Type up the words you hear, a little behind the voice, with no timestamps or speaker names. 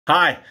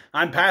Hi,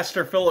 I'm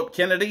Pastor Philip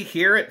Kennedy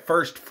here at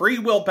First Free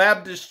Will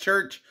Baptist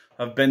Church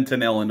of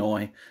Benton,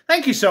 Illinois.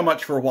 Thank you so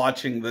much for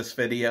watching this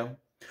video.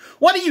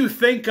 What do you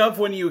think of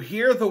when you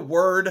hear the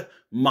word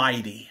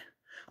mighty?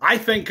 I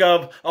think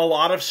of a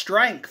lot of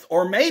strength,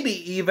 or maybe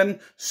even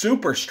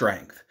super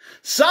strength.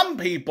 Some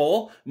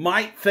people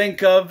might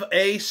think of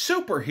a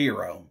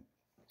superhero.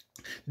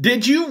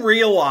 Did you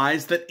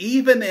realize that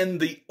even in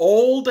the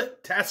Old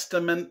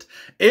Testament,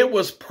 it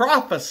was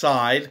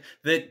prophesied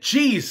that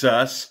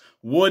Jesus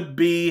would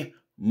be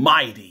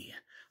mighty?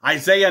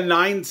 Isaiah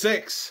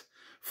 9:6.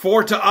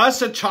 For to us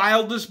a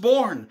child is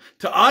born,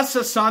 to us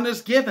a son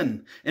is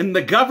given, and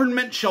the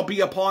government shall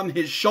be upon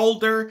his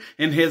shoulder,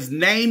 and his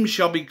name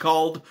shall be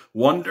called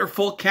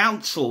Wonderful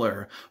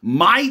Counselor,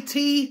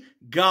 Mighty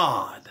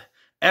God,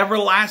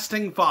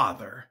 Everlasting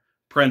Father,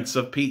 Prince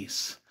of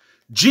Peace.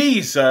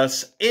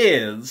 Jesus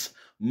is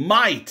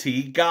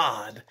mighty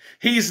God.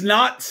 He's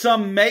not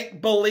some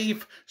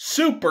make-believe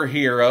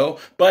superhero,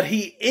 but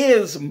he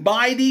is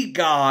mighty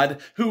God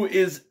who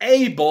is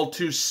able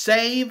to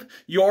save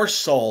your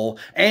soul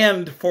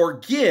and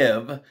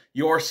forgive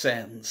your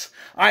sins.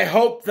 I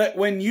hope that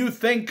when you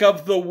think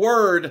of the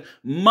word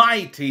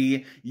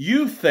mighty,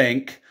 you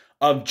think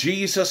of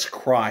Jesus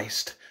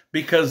Christ,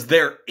 because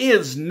there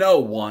is no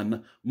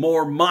one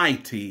more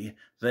mighty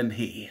than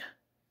he.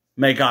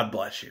 May God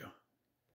bless you.